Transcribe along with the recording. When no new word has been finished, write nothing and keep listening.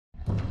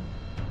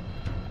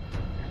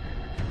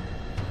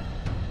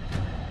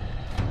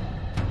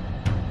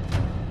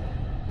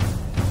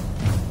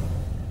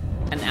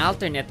An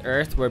alternate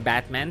Earth where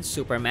Batman,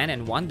 Superman,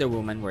 and Wonder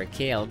Woman were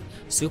killed,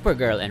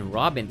 Supergirl and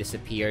Robin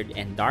disappeared,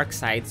 and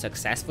Darkseid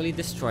successfully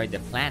destroyed the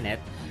planet,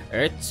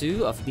 Earth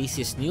 2 of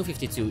DC's New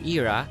 52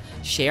 era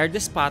shared the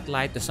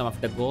spotlight to some of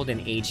the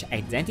Golden Age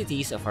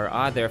identities of our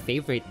other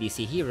favorite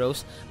DC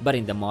heroes, but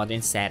in the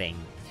modern setting.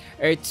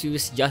 Earth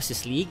 2's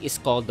Justice League is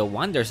called the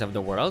Wonders of the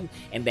World,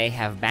 and they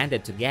have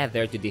banded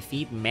together to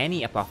defeat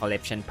many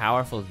apocalyptic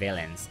powerful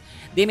villains.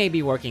 They may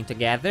be working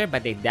together,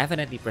 but they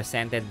definitely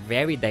presented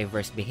very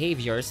diverse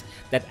behaviors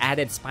that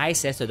added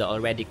spices to the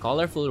already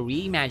colorful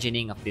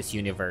reimagining of this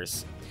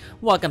universe.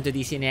 Welcome to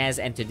DC Nez,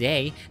 and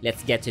today,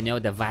 let's get to know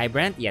the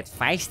vibrant yet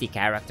feisty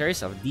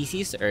characters of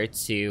DC's Earth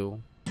 2.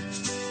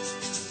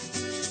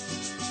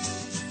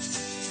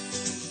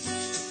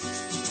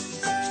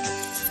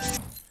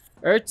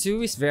 Earth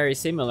 2 is very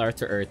similar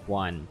to Earth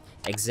 1,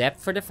 except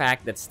for the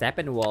fact that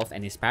Steppenwolf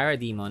and his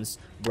parademons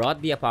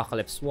brought the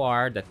Apocalypse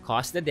War that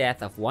caused the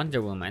death of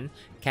Wonder Woman,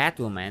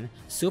 Catwoman,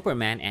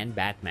 Superman, and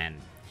Batman.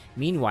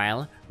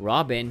 Meanwhile,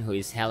 Robin, who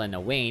is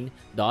Helena Wayne,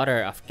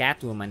 daughter of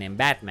Catwoman and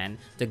Batman,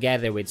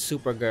 together with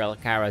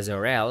Supergirl Kara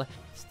Zor-El,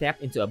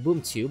 stepped into a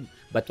boom tube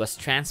but was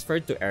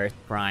transferred to Earth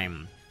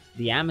Prime.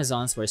 The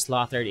Amazons were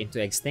slaughtered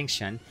into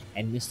extinction,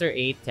 and Mr.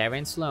 8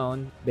 Terrence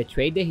Sloan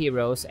betrayed the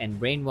heroes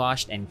and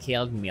brainwashed and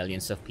killed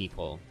millions of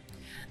people.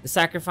 The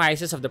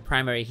sacrifices of the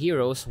primary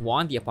heroes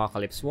won the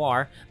Apocalypse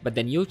War, but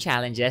the new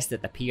challenges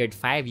that appeared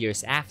 5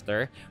 years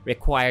after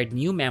required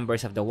new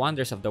members of the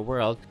Wonders of the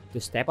World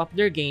to step up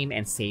their game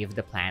and save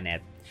the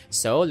planet.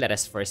 So let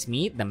us first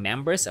meet the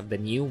members of the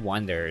new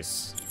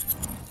Wonders.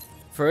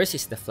 First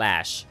is the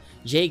Flash.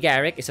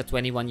 Garrick is a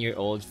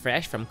 21-year-old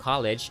fresh from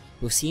college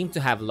who seemed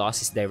to have lost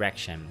his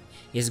direction.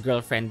 His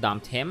girlfriend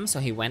dumped him, so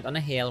he went on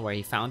a hill where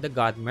he found the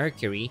god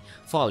Mercury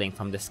falling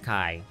from the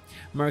sky.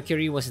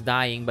 Mercury was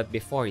dying, but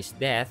before his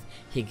death,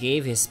 he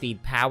gave his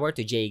speed power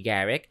to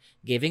Garrick,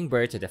 giving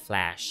birth to the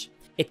Flash.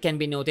 It can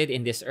be noted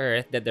in this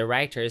Earth that the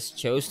writers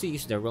chose to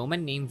use the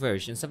Roman name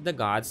versions of the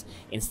gods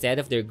instead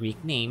of their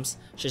Greek names,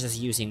 such as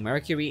using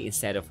Mercury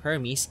instead of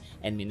Hermes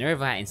and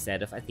Minerva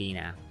instead of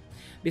Athena.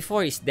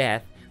 Before his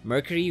death,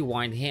 Mercury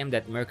warned him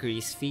that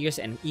Mercury's fierce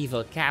and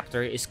evil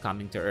captor is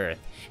coming to Earth,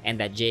 and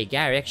that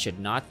Garrick should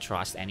not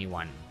trust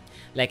anyone.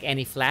 Like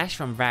any Flash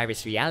from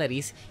various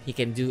realities, he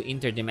can do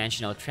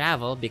interdimensional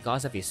travel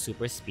because of his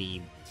super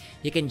speed.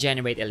 He can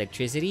generate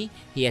electricity,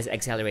 he has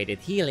accelerated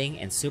healing,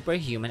 and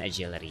superhuman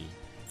agility.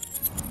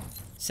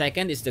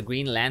 Second is the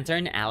Green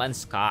Lantern Alan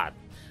Scott.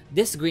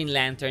 This Green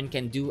Lantern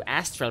can do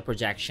astral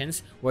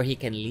projections where he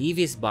can leave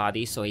his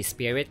body so his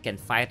spirit can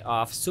fight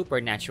off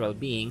supernatural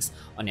beings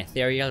on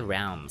ethereal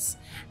realms.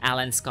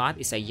 Alan Scott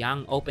is a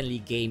young, openly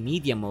gay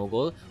media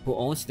mogul who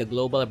owns the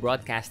Global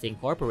Broadcasting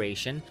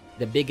Corporation,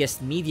 the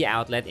biggest media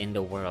outlet in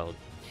the world.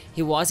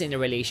 He was in a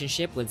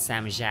relationship with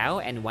Sam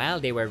Zhao, and while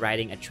they were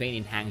riding a train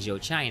in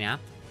Hangzhou, China,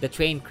 the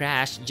train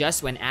crashed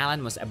just when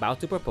Alan was about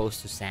to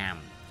propose to Sam.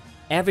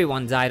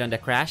 Everyone died on the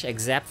crash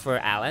except for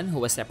Alan, who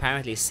was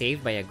apparently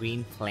saved by a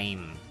green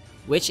flame,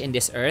 which in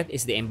this Earth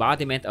is the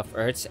embodiment of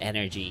Earth's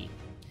energy.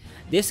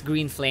 This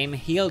green flame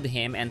healed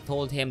him and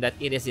told him that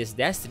it is his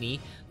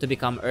destiny to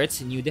become Earth's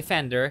new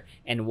defender,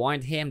 and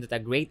warned him that a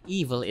great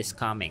evil is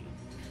coming.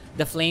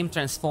 The flame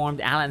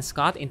transformed Alan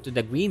Scott into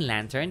the Green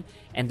Lantern,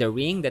 and the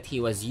ring that he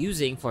was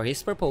using for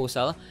his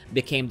proposal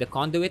became the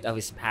conduit of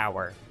his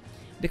power.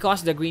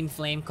 Because the green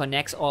flame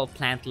connects all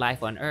plant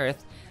life on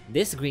Earth,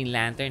 this Green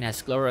Lantern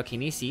has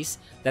chlorokinesis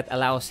that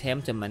allows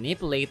him to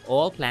manipulate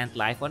all plant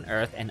life on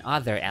Earth and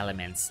other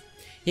elements.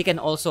 He can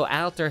also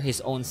alter his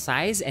own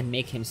size and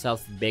make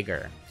himself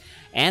bigger.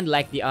 And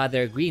like the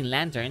other Green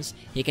Lanterns,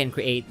 he can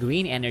create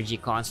green energy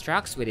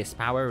constructs with his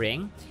power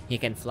ring, he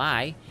can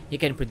fly, he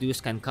can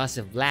produce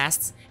concussive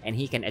blasts, and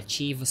he can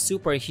achieve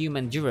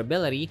superhuman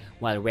durability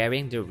while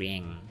wearing the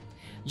ring.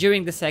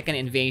 During the second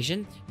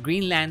invasion,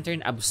 Green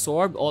Lantern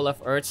absorbed all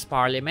of Earth's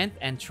parliament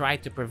and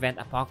tried to prevent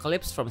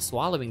Apocalypse from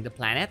swallowing the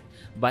planet,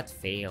 but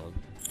failed.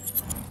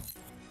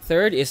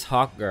 Third is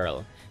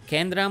Hawkgirl.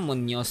 Kendra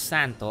Munoz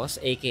Santos,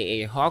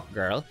 aka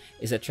Hawkgirl,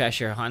 is a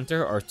treasure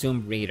hunter or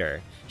tomb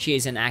raider. She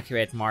is an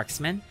accurate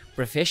marksman,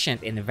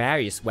 proficient in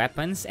various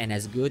weapons, and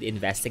has good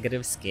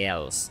investigative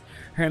skills.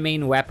 Her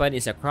main weapon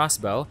is a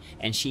crossbow,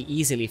 and she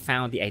easily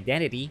found the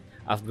identity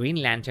of Green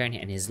Lantern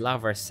and his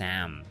lover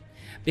Sam.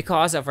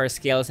 Because of her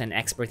skills and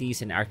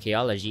expertise in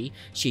archaeology,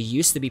 she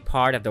used to be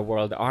part of the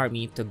World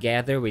Army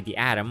together with the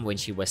Atom when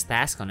she was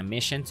tasked on a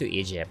mission to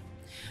Egypt.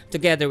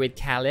 Together with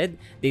Khalid,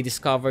 they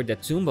discovered the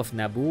Tomb of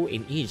Nabu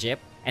in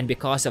Egypt, and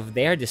because of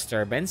their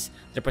disturbance,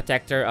 the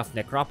Protector of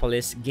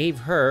Necropolis gave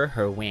her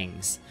her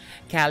wings.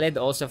 Khalid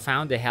also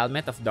found the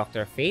helmet of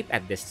Dr. Fate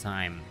at this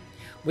time.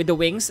 With the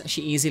wings,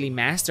 she easily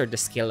mastered the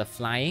skill of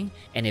flying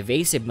and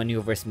evasive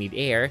maneuvers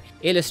mid-air,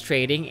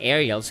 illustrating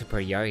aerial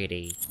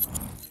superiority.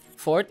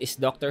 Fourth is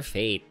Dr.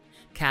 Fate.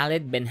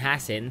 Khalid bin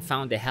Hassen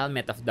found the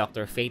helmet of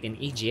Dr. Fate in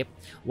Egypt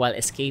while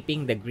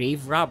escaping the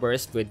grave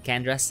robbers with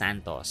Kendra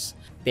Santos.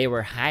 They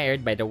were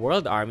hired by the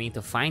World Army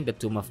to find the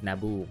Tomb of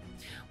Nabu.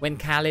 When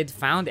Khalid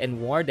found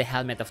and wore the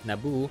helmet of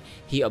Naboo,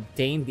 he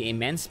obtained the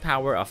immense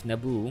power of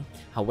Naboo.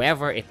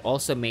 However, it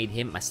also made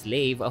him a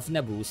slave of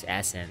Naboo's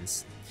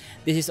essence.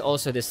 This is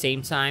also the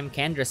same time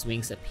Kendra's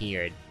wings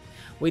appeared.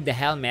 With the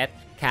helmet,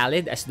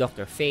 Khalid as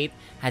Dr. Fate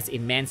has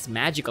immense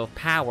magical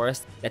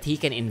powers that he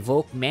can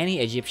invoke many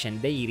Egyptian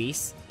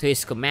deities to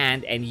his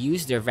command and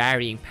use their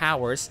varying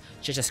powers,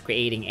 such as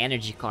creating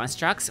energy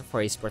constructs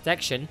for his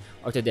protection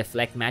or to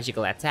deflect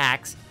magical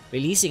attacks,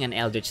 releasing an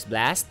eldritch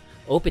blast,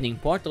 opening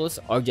portals,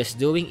 or just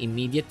doing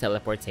immediate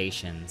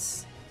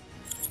teleportations.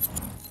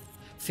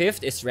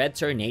 Fifth is Red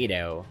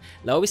Tornado.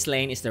 Lois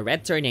Lane is the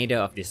Red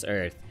Tornado of this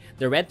Earth.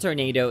 The Red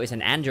Tornado is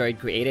an android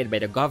created by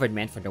the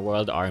government for the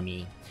World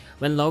Army.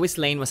 When Lois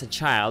Lane was a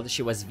child,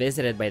 she was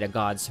visited by the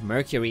gods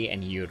Mercury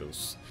and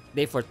Urus.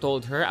 They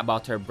foretold her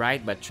about her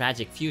bright but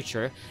tragic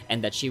future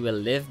and that she will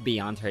live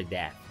beyond her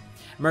death.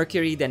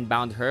 Mercury then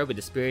bound her with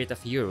the spirit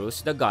of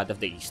Urus, the god of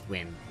the East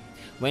Wind.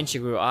 When she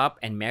grew up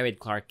and married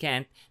Clark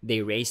Kent,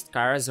 they raised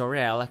Kara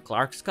Zor-El,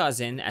 Clark's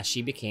cousin, as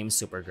she became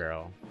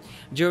Supergirl.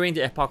 During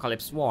the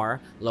Apocalypse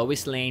War,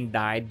 Lois Lane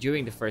died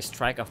during the first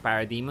strike of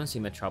parademons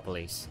in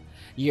Metropolis.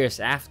 Years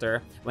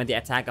after, when the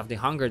attack of the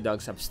Hunger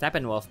Dogs of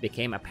Steppenwolf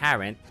became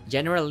apparent,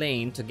 General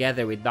Lane,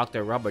 together with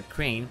Dr. Robert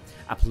Crane,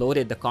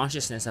 uploaded the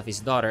consciousness of his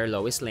daughter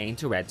Lois Lane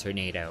to Red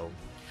Tornado.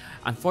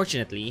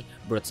 Unfortunately,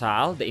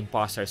 Brutal, the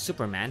imposter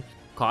Superman,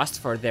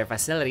 caused for their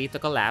facility to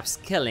collapse,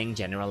 killing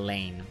General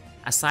Lane.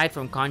 Aside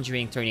from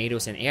conjuring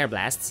tornadoes and air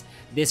blasts,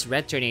 this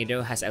Red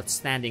Tornado has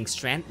outstanding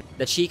strength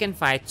that she can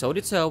fight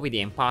toe-to-toe with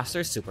the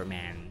imposter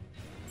Superman.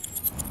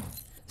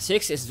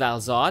 6 is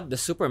Val-Zod, the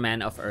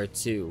Superman of Earth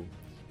 2.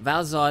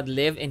 Val-Zod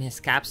lived in his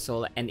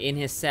capsule and in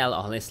his cell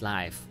all his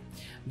life.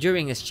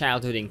 During his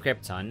childhood in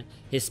Krypton,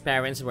 his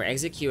parents were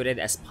executed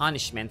as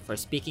punishment for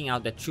speaking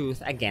out the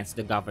truth against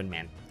the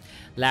government.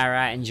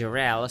 Lara and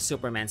Jor-El,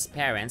 Superman's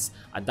parents,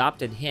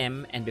 adopted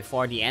him, and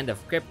before the end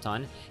of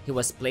Krypton, he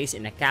was placed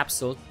in a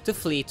capsule to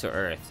flee to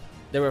Earth.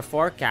 There were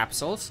 4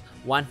 capsules,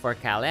 one for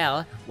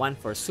Kal-El, one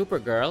for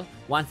Supergirl,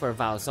 one for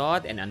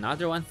Val-Zod, and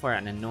another one for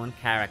an unknown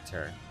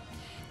character.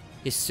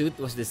 His suit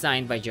was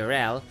designed by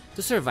Jor-El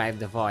to survive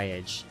the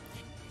voyage.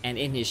 And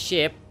in his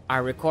ship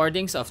are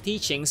recordings of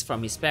teachings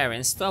from his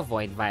parents to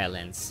avoid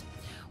violence.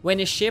 When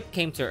his ship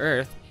came to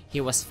Earth, he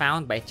was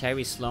found by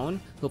Terry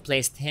Sloan, who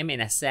placed him in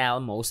a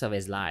cell most of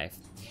his life.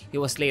 He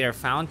was later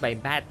found by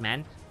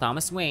Batman,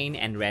 Thomas Wayne,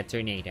 and Red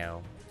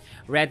Tornado.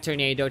 Red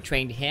Tornado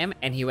trained him,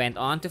 and he went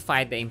on to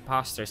fight the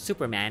imposter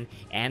Superman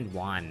and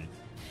won.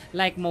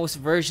 Like most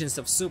versions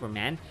of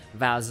Superman,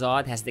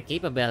 Val-Zod has the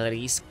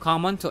capabilities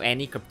common to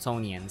any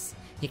Kryptonians.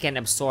 He can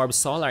absorb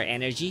solar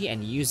energy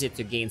and use it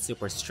to gain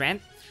super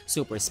strength,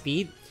 super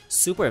speed,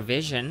 super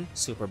vision,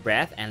 super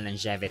breath, and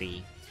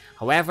longevity.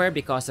 However,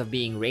 because of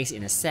being raised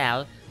in a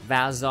cell,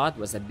 Val-Zod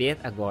was a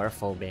bit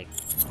agoraphobic.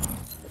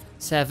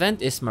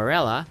 7th is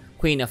Marella,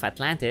 Queen of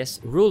Atlantis,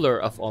 ruler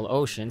of all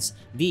oceans,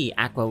 the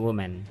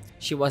Aquawoman.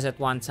 She was at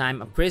one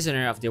time a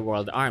prisoner of the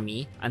World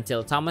Army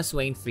until Thomas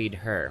Wayne freed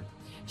her.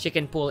 She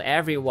can pull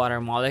every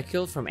water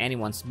molecule from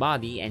anyone's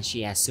body, and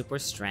she has super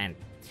strength.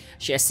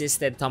 She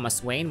assisted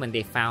Thomas Wayne when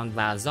they found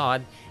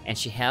Val-Zod, and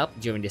she helped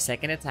during the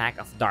second attack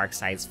of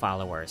Darkseid's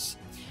followers.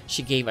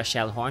 She gave a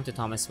shell horn to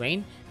Thomas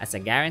Wayne as a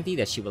guarantee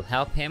that she will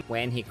help him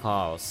when he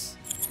calls.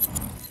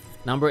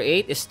 Number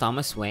 8 is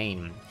Thomas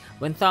Wayne.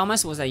 When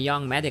Thomas was a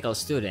young medical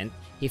student,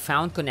 he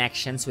found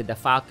connections with the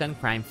Falcon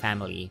crime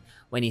family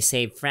when he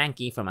saved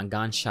Frankie from a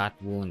gunshot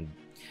wound.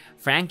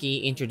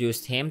 Frankie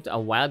introduced him to a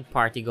wild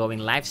party-going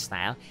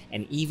lifestyle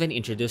and even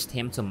introduced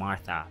him to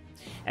Martha.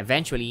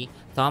 Eventually,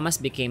 Thomas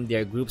became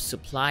their group's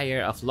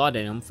supplier of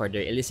laudanum for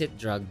their illicit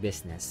drug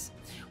business.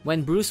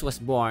 When Bruce was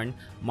born,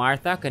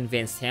 Martha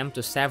convinced him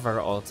to sever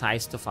all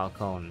ties to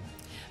Falcone.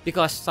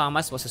 Because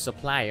Thomas was a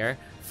supplier,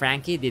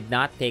 Frankie did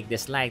not take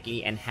this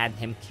lightly and had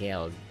him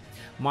killed.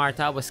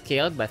 Martha was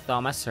killed, but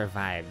Thomas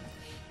survived.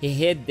 He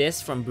hid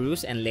this from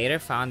Bruce and later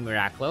found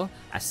Miraclo,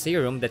 a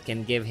serum that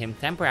can give him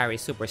temporary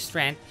super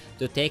strength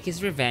to take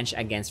his revenge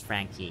against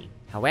Frankie.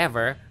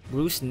 However,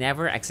 Bruce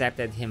never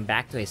accepted him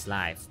back to his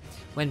life.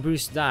 When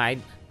Bruce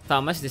died,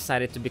 Thomas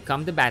decided to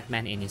become the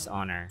Batman in his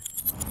honor.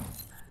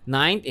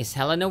 9th is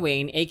Helena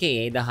Wayne,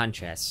 aka the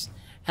Huntress.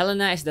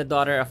 Helena is the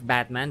daughter of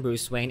Batman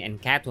Bruce Wayne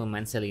and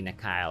Catwoman Selina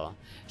Kyle.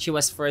 She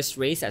was first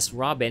raised as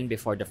Robin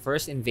before the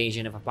first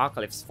invasion of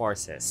Apocalypse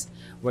forces,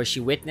 where she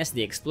witnessed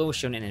the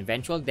explosion and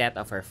eventual death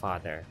of her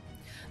father.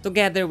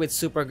 Together with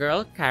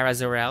Supergirl, Kara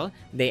Zor-El,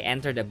 they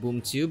entered a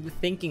boom tube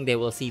thinking they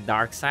will see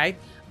Darkseid,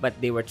 but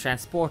they were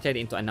transported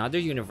into another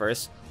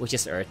universe, which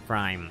is Earth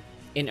Prime.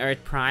 In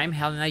Earth Prime,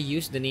 Helena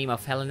used the name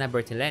of Helena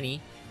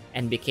Bertolini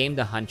and became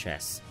the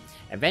Huntress.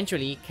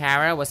 Eventually,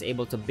 Kara was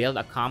able to build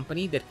a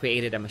company that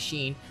created a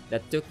machine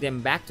that took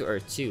them back to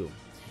Earth 2.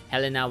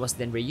 Helena was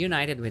then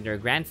reunited with her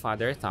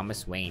grandfather,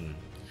 Thomas Wayne.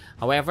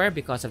 However,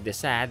 because of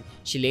Desaad,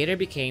 she later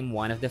became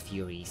one of the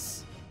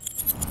Furies.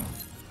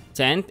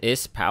 10th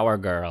is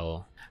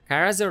Powergirl.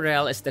 Kara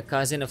Zor-El is the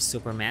cousin of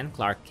Superman,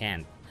 Clark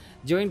Kent.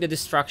 During the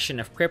destruction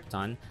of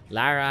Krypton,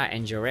 Lara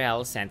and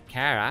Jor-El sent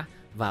Kara,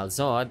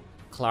 Val-Zod,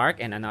 Clark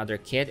and another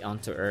kid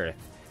onto Earth.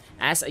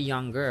 As a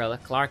young girl,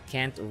 Clark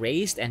Kent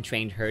raised and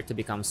trained her to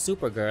become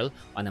Supergirl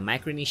on a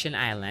Micronesian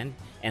island,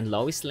 and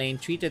Lois Lane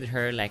treated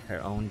her like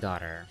her own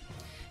daughter.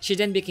 She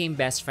then became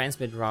best friends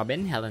with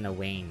Robin Helena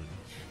Wayne.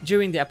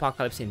 During the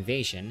Apocalypse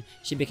invasion,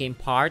 she became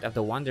part of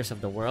the Wonders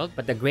of the World,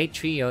 but the Great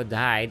Trio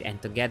died, and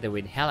together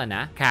with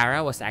Helena,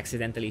 Kara was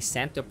accidentally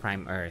sent to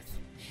Prime Earth.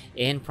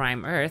 In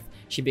Prime Earth,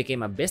 she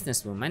became a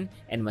businesswoman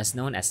and was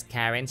known as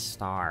Karen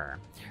Starr.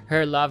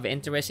 Her love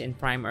interest in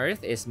Prime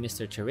Earth is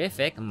Mr.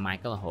 Terrific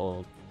Michael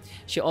Holt.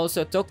 She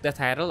also took the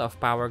title of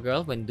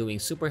Powergirl when doing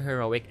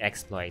superheroic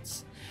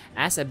exploits.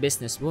 As a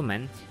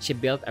businesswoman, she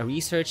built a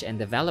research and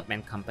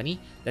development company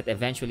that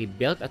eventually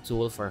built a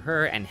tool for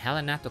her and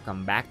Helena to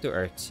come back to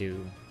Earth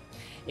 2.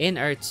 In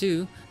Earth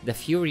 2, the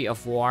fury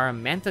of war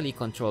mentally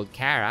controlled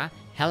Kara,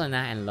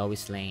 Helena, and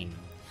Lois Lane.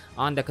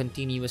 On the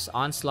continuous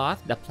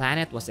onslaught, the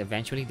planet was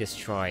eventually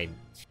destroyed.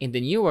 In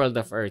the new world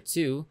of Earth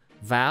 2,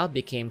 Val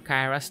became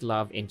Kara's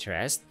love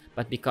interest,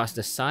 but because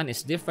the sun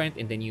is different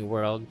in the new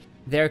world,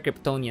 their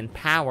Kryptonian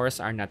powers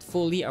are not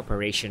fully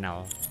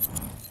operational.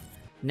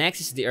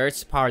 Next is the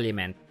Earth's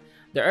Parliament.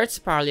 The Earth's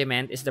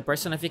Parliament is the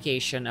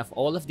personification of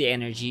all of the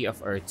energy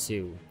of Earth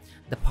 2.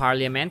 The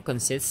Parliament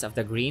consists of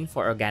the green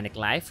for organic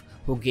life,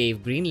 who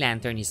gave Green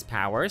Lantern his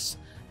powers,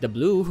 the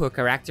blue, who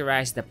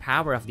characterized the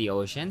power of the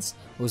oceans,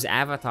 whose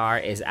avatar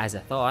is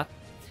Azathoth,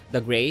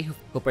 the gray,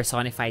 who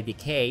personified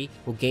decay,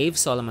 who gave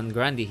Solomon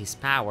Grundy his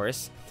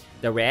powers,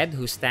 the red,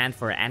 who stand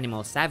for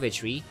animal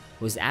savagery,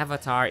 whose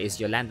avatar is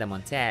Yolanda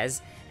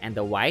Montez, and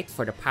the white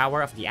for the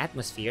power of the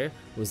atmosphere,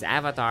 whose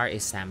avatar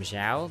is Sam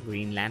Zhao,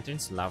 Green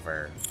Lantern's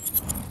lover.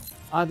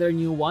 Other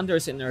new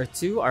wonders in Earth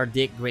 2 are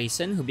Dick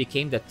Grayson, who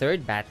became the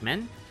third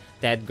Batman,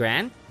 Ted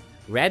Grant,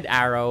 Red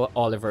Arrow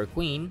Oliver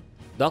Queen,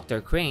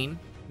 Dr. Crane,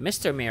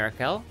 Mr.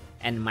 Miracle,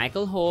 and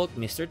Michael Holt,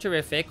 Mr.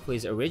 Terrific, who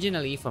is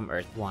originally from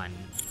Earth 1.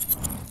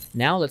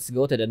 Now let's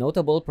go to the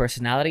notable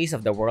personalities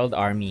of the World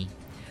Army.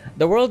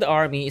 The World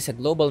Army is a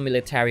global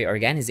military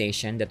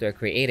organization that were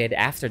created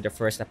after the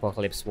first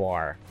Apocalypse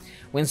War.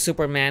 When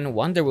Superman,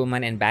 Wonder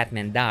Woman, and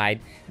Batman died,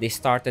 they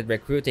started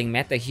recruiting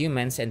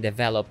metahumans and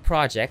developed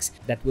projects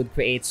that would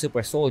create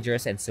super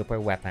soldiers and super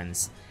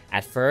weapons.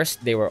 At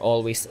first, they were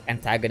always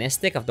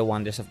antagonistic of the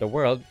Wonders of the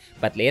World,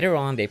 but later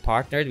on they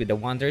partnered with the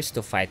Wonders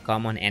to fight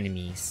common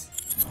enemies.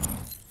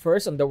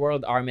 First on the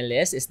World Army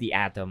list is the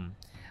Atom.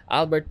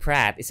 Albert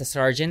Pratt is a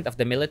sergeant of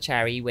the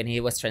military when he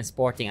was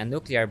transporting a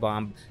nuclear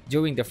bomb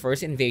during the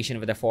first invasion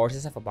of the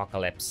forces of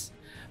Apocalypse.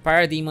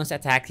 Parademons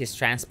attacked his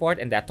transport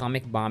and the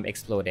atomic bomb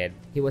exploded.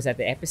 He was at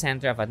the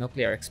epicenter of a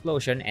nuclear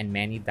explosion and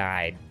many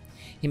died.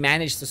 He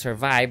managed to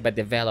survive but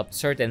developed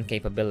certain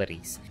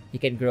capabilities. He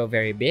can grow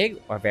very big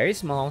or very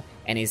small,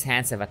 and his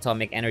hands have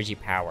atomic energy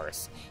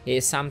powers. He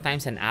is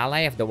sometimes an ally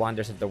of the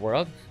Wonders of the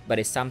World, but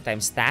is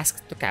sometimes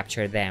tasked to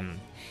capture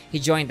them. He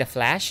joined the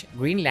Flash,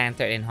 Green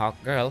Lantern, and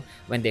Hawkgirl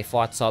when they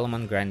fought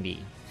Solomon Grundy.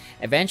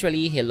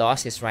 Eventually, he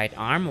lost his right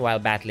arm while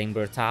battling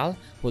Brutal,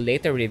 who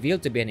later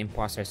revealed to be an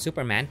imposter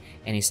Superman,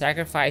 and he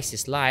sacrificed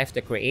his life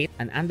to create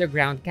an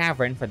underground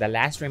cavern for the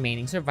last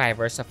remaining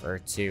survivors of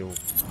Earth 2.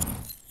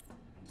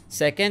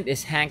 Second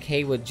is Hank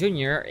Heywood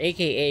Jr.,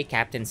 aka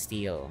Captain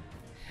Steel.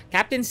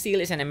 Captain Steel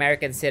is an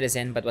American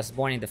citizen but was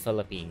born in the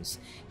Philippines.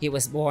 He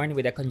was born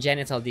with a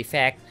congenital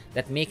defect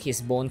that makes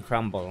his bone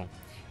crumble.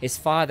 His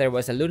father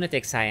was a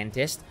lunatic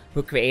scientist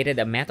who created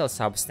a metal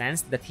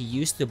substance that he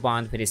used to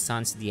bond with his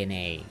son's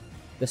DNA.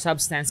 The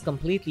substance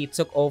completely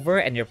took over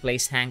and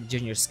replaced Hank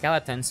Jr.'s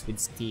skeletons with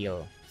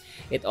steel.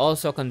 It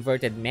also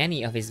converted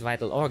many of his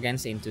vital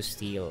organs into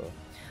steel.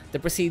 The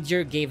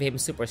procedure gave him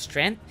super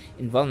strength,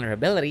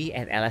 invulnerability,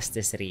 and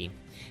elasticity.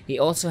 He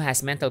also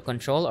has mental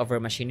control over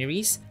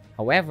machineries.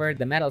 However,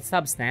 the metal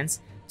substance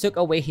took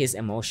away his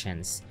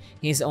emotions.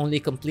 He is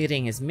only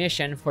completing his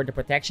mission for the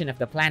protection of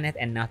the planet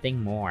and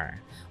nothing more.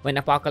 When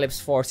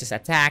Apocalypse forces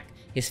attacked,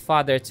 his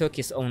father took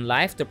his own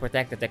life to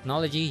protect the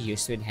technology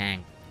used with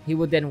Hank. He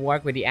would then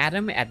work with the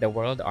Atom at the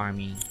World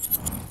Army.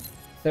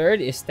 Third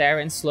is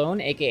Terrence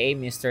Sloan, aka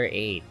Mr.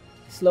 8.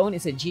 Sloan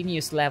is a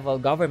genius-level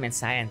government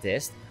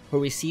scientist who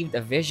received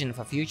a vision of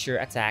a future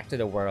attack to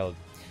the world.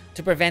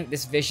 To prevent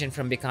this vision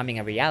from becoming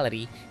a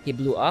reality, he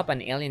blew up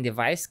an alien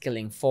device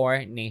killing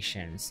 4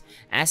 nations.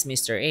 As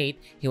Mr. 8,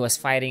 he was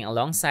fighting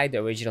alongside the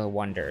original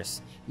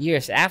Wonders.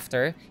 Years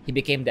after, he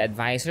became the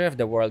advisor of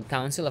the World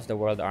Council of the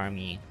World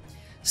Army.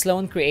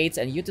 Sloan creates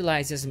and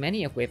utilizes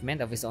many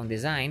equipment of his own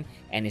design,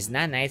 and his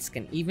nanites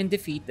can even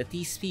defeat the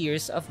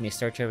T-Spheres of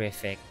Mr.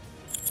 Terrific.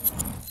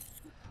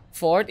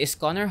 Fourth is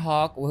Connor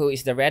Hawke, who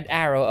is the Red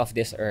Arrow of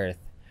this Earth.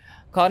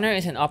 Connor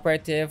is an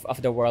operative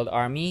of the World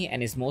Army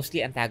and is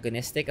mostly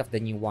antagonistic of the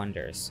New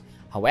Wonders.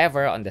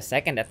 However, on the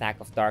second attack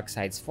of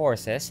Darkseid's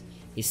forces,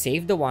 he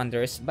saved the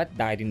Wonders but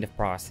died in the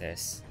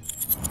process.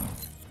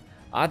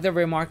 Other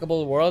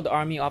remarkable World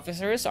Army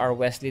officers are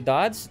Wesley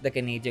Dodds, the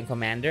Canadian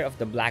commander of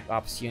the Black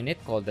Ops unit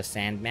called the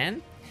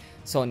Sandman,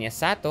 Sonia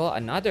Sato,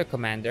 another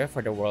commander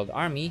for the World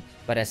Army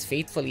but has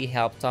faithfully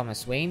helped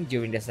Thomas Wayne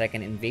during the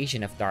second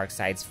invasion of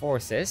Darkseid's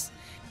forces,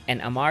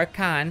 and Amar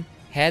Khan,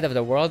 head of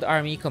the World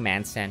Army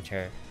Command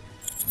Center.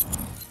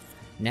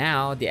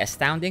 Now, the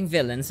astounding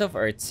villains of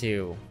Earth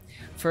 2.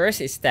 First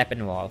is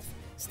Steppenwolf.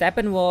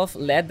 Steppenwolf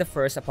led the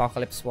first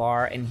Apocalypse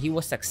War and he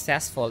was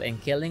successful in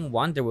killing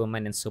Wonder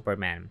Woman and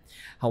Superman.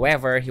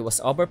 However, he was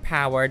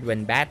overpowered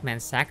when Batman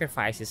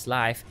sacrificed his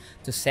life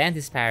to send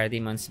his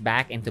parademons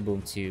back into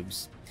boom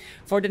tubes.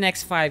 For the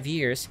next 5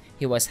 years,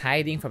 he was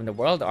hiding from the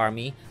World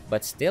Army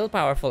but still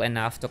powerful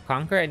enough to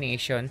conquer a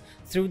nation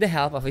through the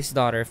help of his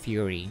daughter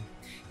Fury.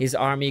 His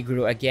army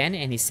grew again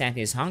and he sent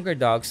his Hunger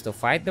Dogs to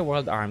fight the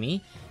World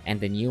Army and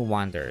the New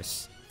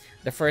Wonders.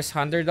 The first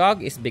Hunger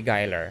Dog is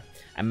Beguiler,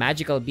 a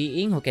magical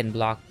being who can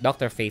block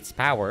Dr. Fate's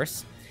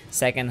powers.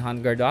 Second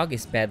Hunger Dog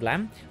is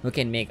Bedlam, who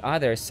can make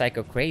others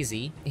psycho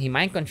crazy. He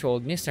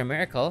mind-controlled Mr.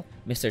 Miracle,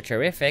 Mr.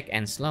 Terrific,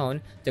 and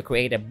Sloan to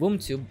create a boom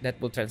tube that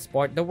will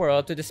transport the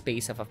world to the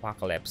space of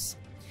Apocalypse.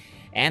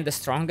 And the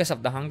strongest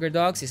of the Hunger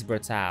Dogs is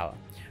Brutal.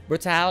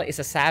 Brutal is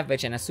a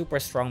savage and a super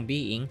strong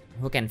being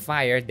who can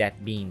fire death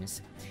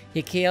beams.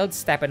 He killed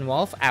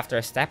Steppenwolf after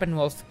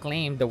Steppenwolf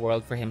claimed the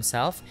world for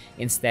himself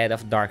instead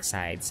of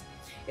Darkseid's.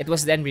 It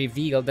was then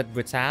revealed that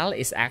Brutal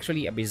is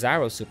actually a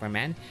bizarro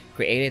Superman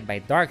created by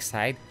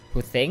Darkseid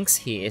who thinks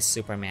he is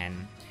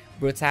Superman.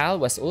 Brutal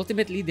was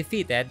ultimately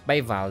defeated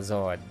by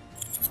Val-Zod.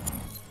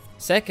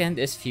 Second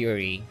is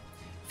Fury.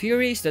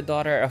 Fury is the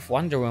daughter of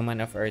Wonder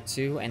Woman of Earth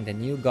 2 and the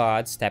new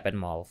god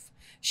Steppenwolf.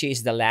 She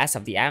is the last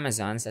of the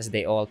Amazons as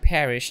they all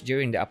perished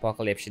during the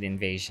Apocalyptian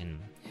invasion.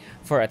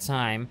 For a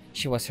time,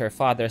 she was her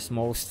father's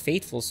most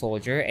faithful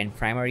soldier and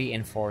primary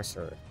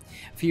enforcer.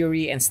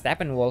 Fury and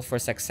Steppenwolf were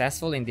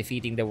successful in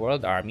defeating the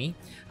World Army.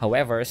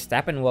 However,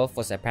 Steppenwolf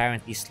was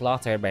apparently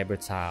slaughtered by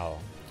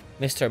Brutal.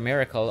 Mr.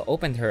 Miracle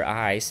opened her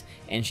eyes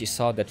and she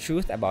saw the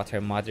truth about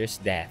her mother's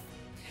death.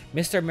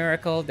 Mr.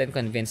 Miracle then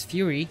convinced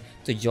Fury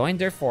to join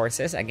their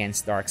forces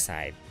against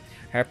Darkseid.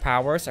 Her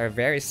powers are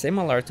very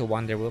similar to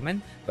Wonder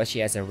Woman, but she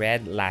has a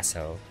red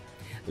lasso.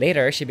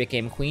 Later, she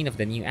became Queen of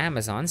the New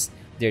Amazons,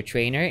 their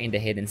trainer in the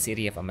hidden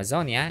city of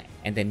Amazonia,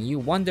 and the new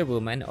Wonder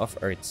Woman of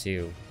Earth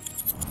 2.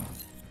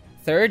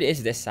 Third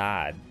is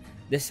Desaad.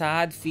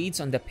 Desaad feeds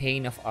on the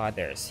pain of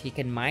others. He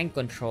can mind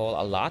control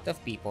a lot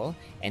of people,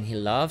 and he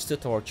loves to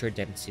torture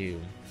them too.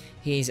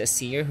 He is a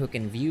seer who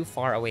can view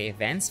faraway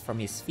events from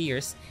his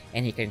spheres,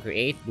 and he can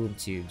create boom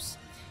tubes.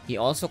 He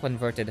also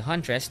converted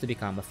Huntress to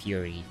become a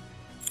Fury.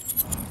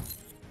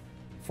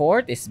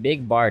 Fourth is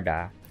Big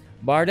Barda.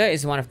 Barda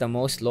is one of the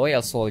most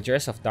loyal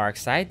soldiers of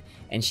Darkseid,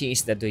 and she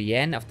is the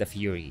doyen of the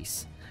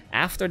Furies.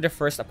 After the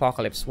first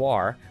Apocalypse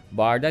War,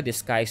 Barda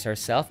disguised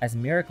herself as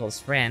Miracle's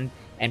friend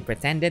and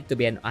pretended to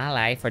be an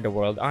ally for the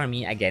World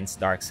Army against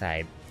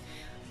Darkseid.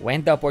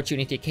 When the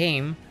opportunity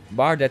came,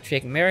 Barda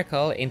tricked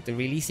Miracle into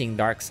releasing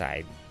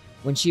Darkseid.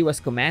 When she was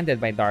commanded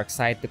by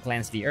Darkseid to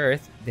cleanse the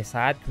Earth,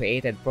 Desaad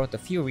created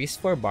Proto-Furies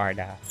for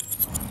Barda.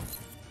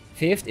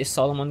 Fifth is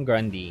Solomon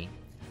Grundy.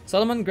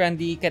 Solomon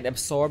Grundy can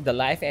absorb the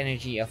life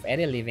energy of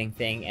any living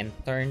thing and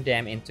turn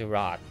them into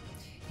rot.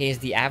 He is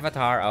the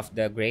avatar of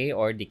the Grey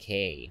or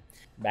Decay.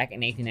 Back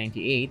in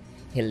 1898,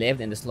 he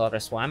lived in the slaughter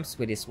swamps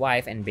with his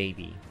wife and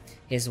baby.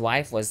 His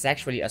wife was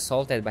sexually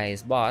assaulted by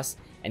his boss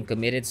and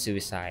committed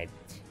suicide.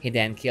 He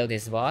then killed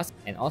his boss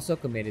and also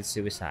committed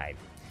suicide.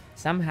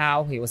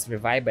 Somehow, he was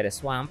revived by the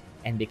swamp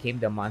and became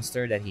the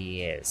monster that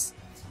he is.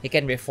 He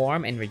can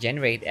reform and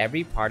regenerate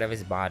every part of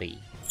his body.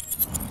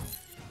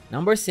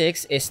 Number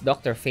 6 is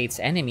Dr. Fate's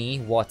enemy,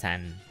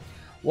 Wotan.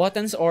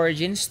 Wotan's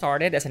origin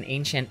started as an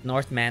ancient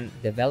Northman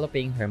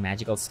developing her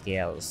magical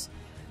skills.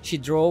 She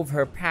drove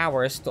her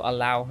powers to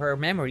allow her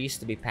memories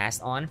to be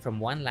passed on from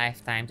one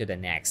lifetime to the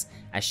next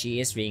as she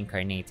is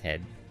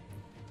reincarnated.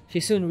 She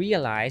soon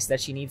realized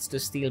that she needs to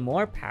steal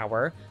more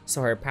power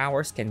so her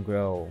powers can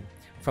grow.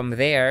 From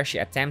there, she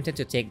attempted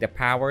to take the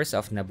powers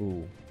of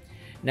Nabu.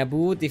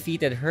 Nabu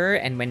defeated her,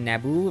 and when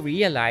Nabu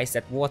realized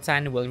that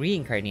Wotan will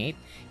reincarnate,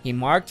 he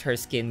marked her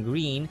skin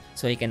green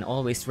so he can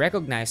always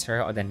recognize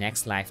her on the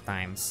next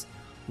lifetimes.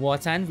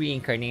 Wotan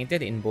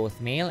reincarnated in both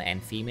male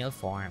and female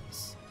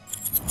forms.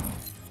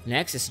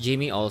 Next is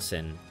Jimmy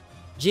Olsen.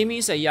 Jimmy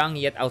is a young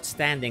yet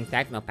outstanding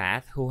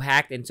technopath who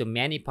hacked into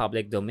many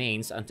public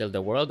domains until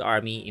the World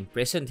Army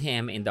imprisoned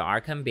him in the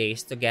Arkham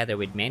base together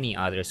with many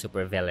other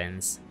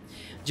supervillains.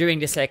 During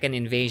the second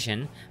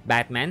invasion,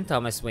 Batman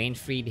Thomas Wayne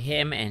freed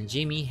him and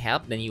Jimmy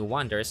helped the New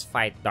Wonders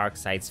fight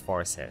Darkseid's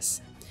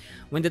forces.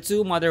 When the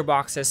two mother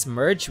boxes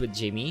merged with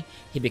Jimmy,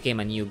 he became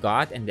a new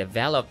god and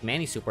developed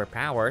many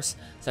superpowers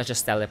such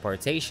as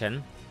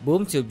teleportation,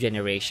 boom tube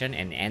generation,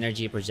 and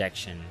energy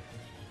projection.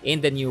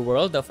 In the new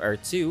world of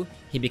Earth 2,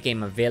 he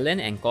became a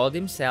villain and called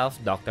himself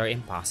Dr.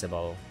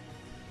 Impossible.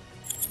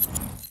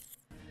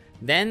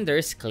 Then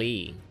there's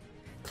Klee.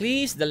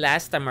 Klee is the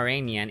last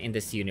Tamaranian in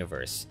this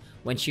universe.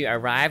 When she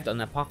arrived on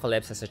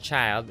Apocalypse as a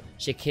child,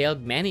 she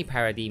killed many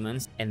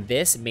parademons, and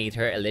this made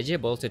her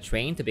eligible to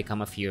train to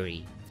become a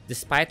Fury.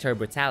 Despite her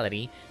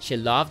brutality, she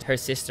loved her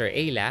sister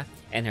Ayla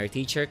and her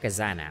teacher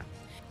Kazana.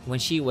 When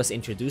she was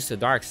introduced to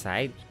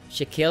Darkseid,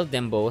 she killed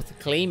them both,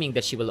 claiming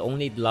that she will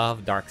only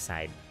love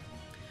Darkseid.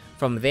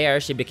 From there,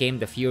 she became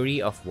the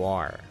Fury of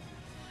War.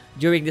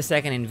 During the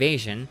second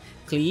invasion,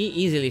 Klee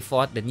easily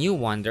fought the New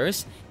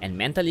Wonders and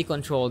mentally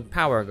controlled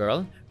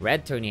Powergirl,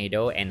 Red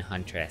Tornado, and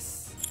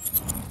Huntress.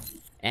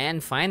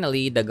 And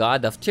finally, the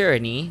god of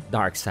tyranny,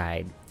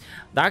 Darkseid.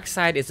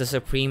 Darkseid is the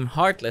supreme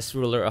heartless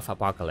ruler of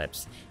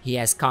Apocalypse. He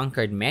has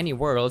conquered many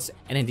worlds,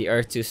 and in the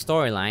Earth 2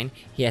 storyline,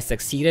 he has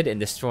succeeded in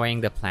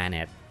destroying the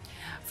planet.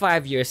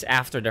 5 years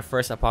after the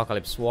first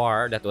Apocalypse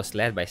War that was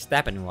led by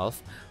Steppenwolf,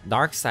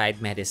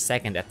 Darkseid met his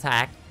second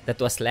attack that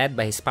was led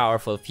by his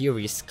powerful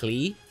Furies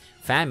Klee,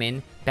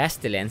 Famine,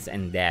 Pestilence,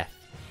 and Death.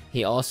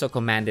 He also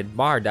commanded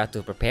Barda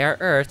to prepare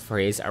Earth for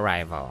his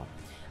arrival.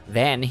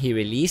 Then, he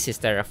released his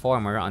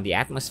Terraformer on the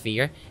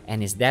atmosphere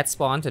and his Death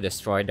Spawn to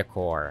destroy the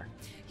core.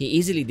 He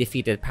easily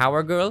defeated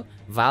Powergirl,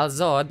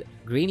 Val-Zod,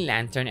 Green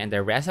Lantern, and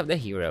the rest of the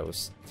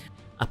heroes.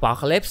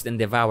 Apocalypse then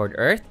devoured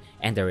Earth,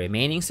 and the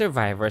remaining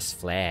survivors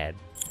fled.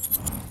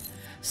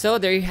 So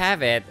there you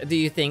have it. Do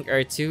you think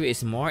Earth 2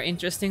 is more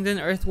interesting than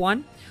Earth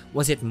 1?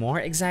 Was it more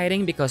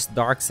exciting because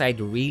Darkseid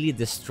really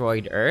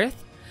destroyed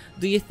Earth?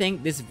 Do you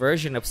think this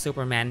version of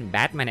Superman,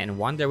 Batman, and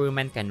Wonder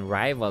Woman can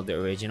rival the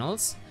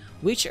originals?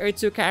 Which Earth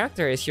 2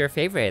 character is your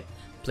favorite?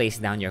 Place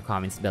down your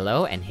comments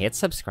below and hit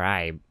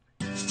subscribe.